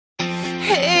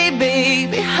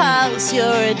was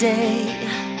your day?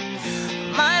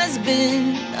 Mine has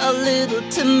been a little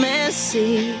too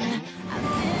messy.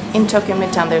 In Tokyo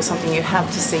Midtown there's something you have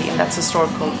to see, and that's a store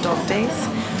called Dog Days,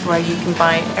 where you can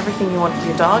buy everything you want for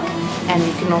your dog, and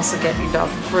you can also get your dog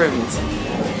groomed.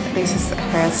 This is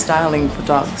hair styling for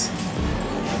dogs.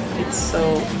 It's so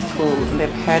cool. They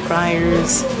have hair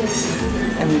dryers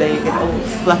and they get all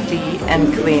fluffy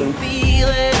and clean.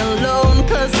 Feeling alone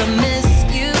 'cause I miss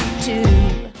you too.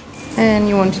 And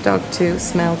you want your dog to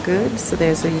smell good, so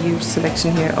there's a huge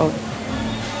selection here of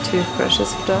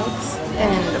toothbrushes for dogs.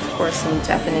 And of course some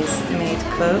Japanese made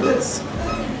clothes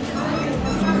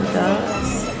for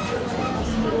dogs.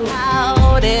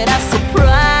 How did I